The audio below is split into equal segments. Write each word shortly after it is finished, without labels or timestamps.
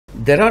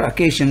There are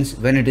occasions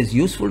when it is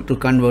useful to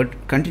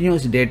convert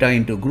continuous data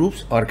into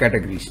groups or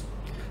categories.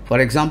 For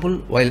example,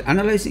 while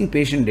analyzing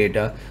patient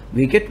data,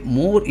 we get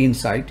more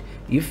insight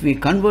if we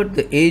convert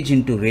the age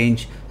into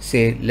range,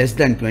 say less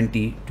than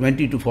 20,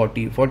 20 to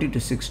 40, 40 to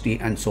 60,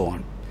 and so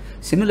on.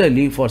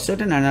 Similarly, for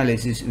certain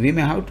analysis, we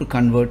may have to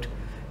convert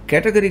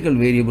categorical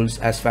variables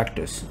as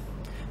factors.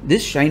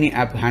 This Shiny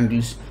app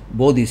handles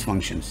both these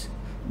functions.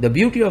 The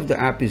beauty of the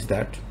app is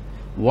that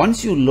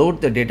once you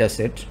load the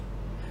dataset,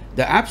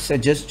 the app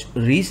suggests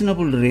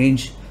reasonable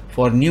range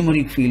for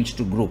numeric fields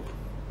to group.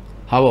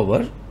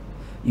 However,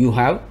 you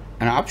have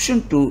an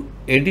option to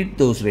edit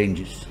those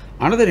ranges.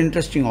 Another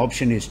interesting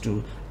option is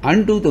to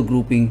undo the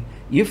grouping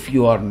if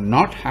you are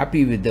not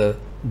happy with the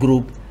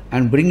group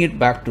and bring it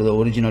back to the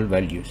original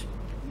values.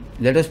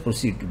 Let us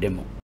proceed to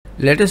demo.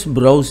 Let us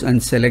browse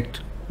and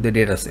select the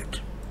dataset.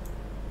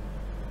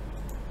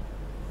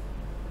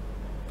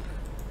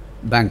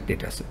 Bank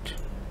dataset.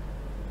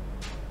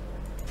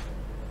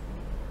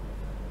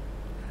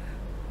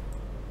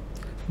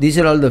 These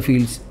are all the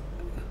fields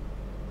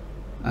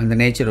and the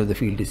nature of the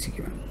field is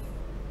given.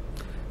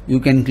 You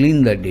can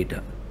clean that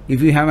data.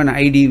 If you have an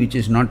ID which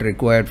is not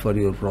required for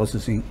your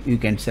processing, you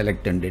can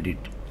select and edit.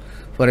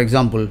 For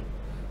example,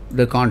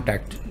 the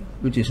contact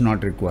which is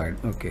not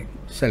required. Okay,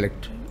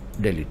 select,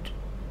 delete.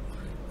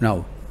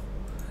 Now,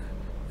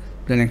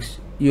 the next,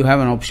 you have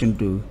an option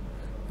to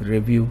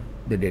review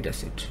the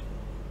dataset.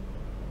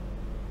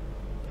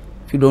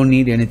 If you don't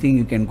need anything,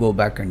 you can go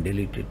back and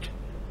delete it.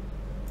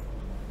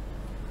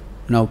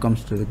 Now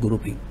comes to the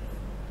grouping.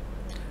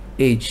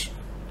 Age.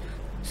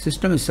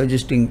 System is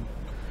suggesting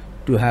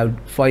to have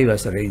 5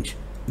 as a range.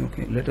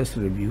 Okay, let us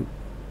review.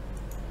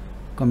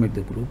 Commit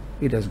the group.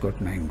 It has got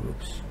 9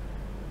 groups.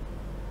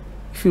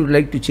 If you would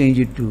like to change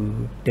it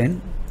to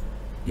 10,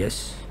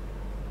 yes.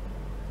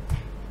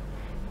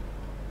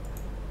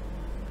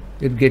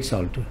 It gets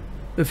altered.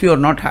 If you are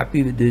not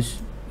happy with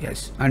this,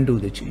 yes, undo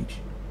the change.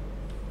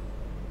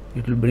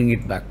 It will bring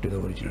it back to the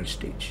original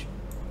stage.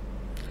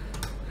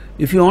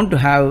 If you want to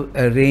have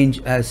a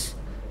range as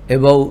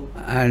above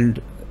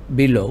and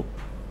below,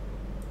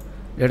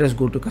 let us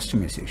go to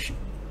customization.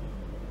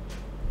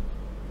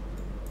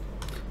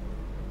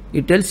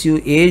 It tells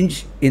you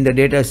age in the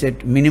data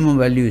set, minimum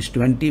value is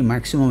 20,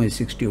 maximum is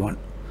 61.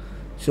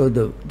 So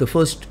the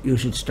first you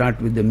should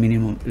start with the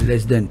minimum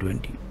less than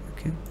 20.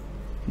 Okay.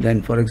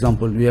 Then for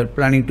example, we are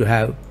planning to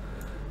have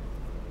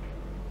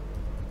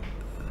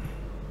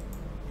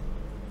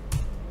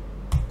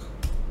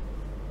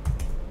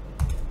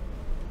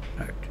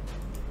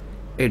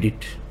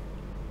edit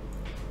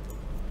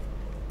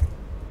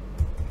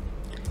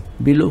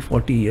below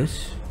 40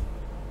 years,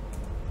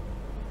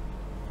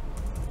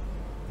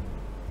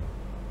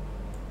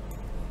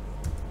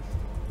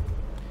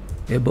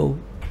 above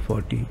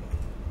 40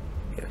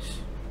 years,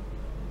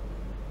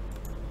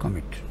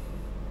 commit.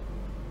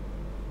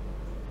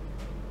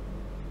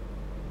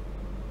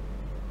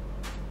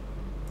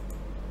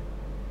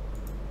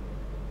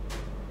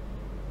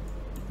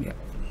 Yeah,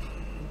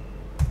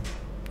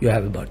 you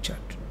have a bar chart.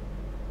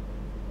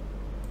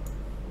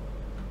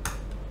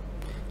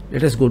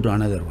 Let us go to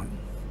another one.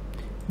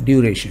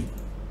 Duration.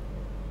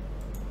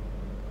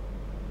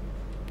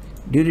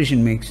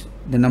 Duration makes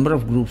the number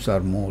of groups are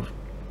more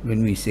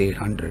when we say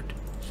 100.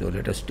 So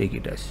let us take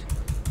it as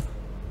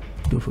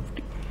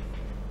 250.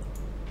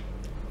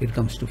 It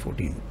comes to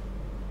 14.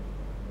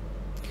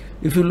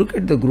 If you look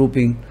at the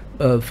grouping,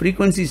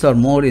 frequencies are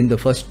more in the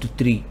first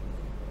 3.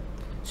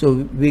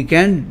 So we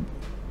can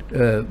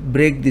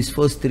break this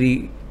first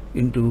 3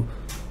 into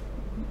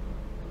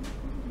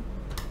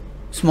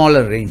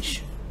smaller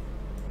range.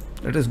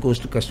 Let us go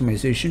to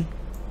customization.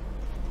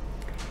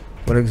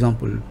 For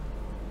example,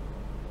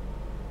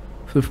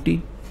 50,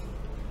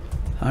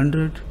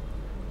 100,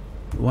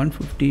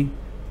 150,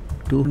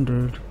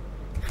 200,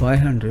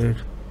 500,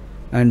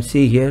 and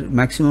see here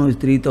maximum is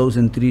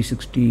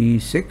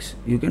 3366.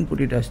 You can put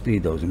it as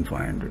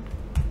 3500.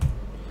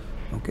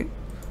 Okay,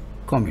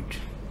 commit.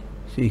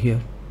 See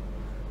here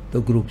the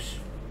groups.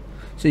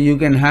 So you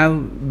can have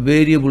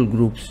variable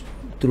groups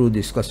through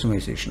this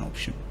customization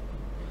option.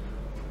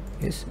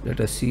 Yes, let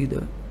us see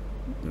the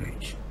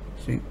range.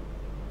 See.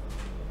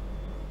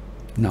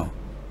 Now,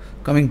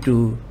 coming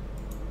to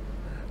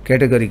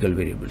categorical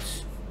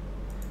variables.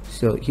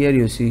 So here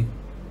you see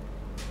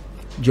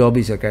job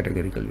is a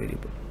categorical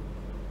variable.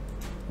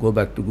 Go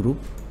back to group.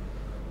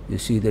 You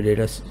see the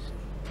data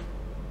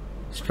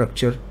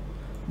structure.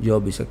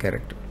 Job is a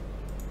character.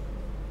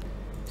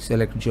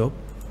 Select job.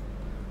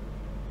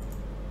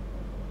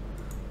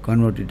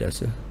 Convert it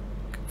as a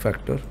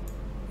factor.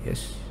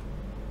 Yes.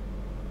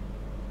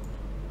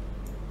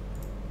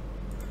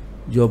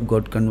 Job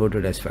got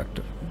converted as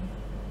factor.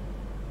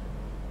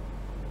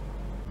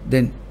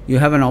 Then you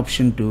have an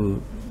option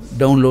to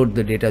download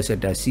the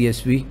dataset as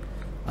CSV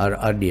or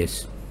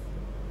RDS.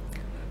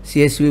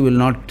 CSV will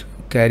not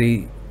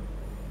carry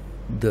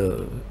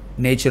the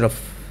nature of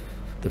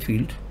the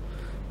field,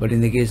 but in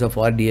the case of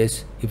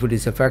RDS, if it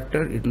is a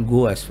factor, it will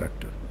go as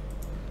factor.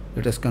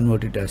 Let us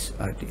convert it as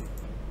RDS.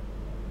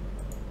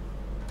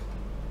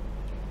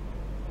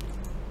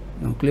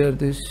 Now clear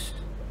this,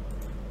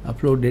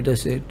 upload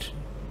dataset,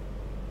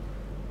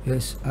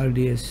 yes,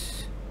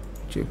 RDS,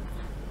 check,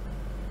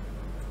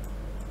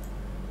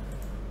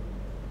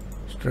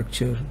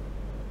 structure,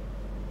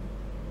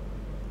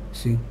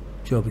 see,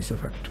 job is a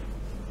fact.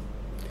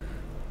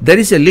 There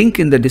is a link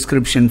in the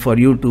description for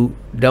you to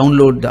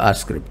download the R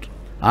script.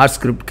 R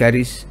script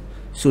carries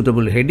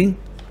suitable heading,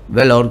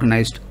 well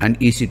organized and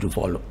easy to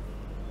follow.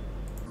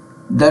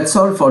 That's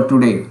all for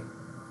today.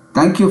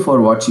 Thank you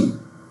for watching.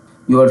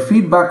 Your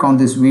feedback on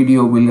this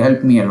video will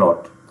help me a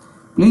lot.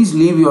 Please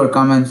leave your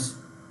comments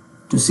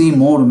to see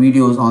more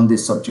videos on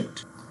this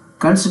subject.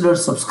 Consider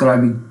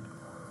subscribing.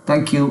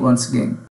 Thank you once again.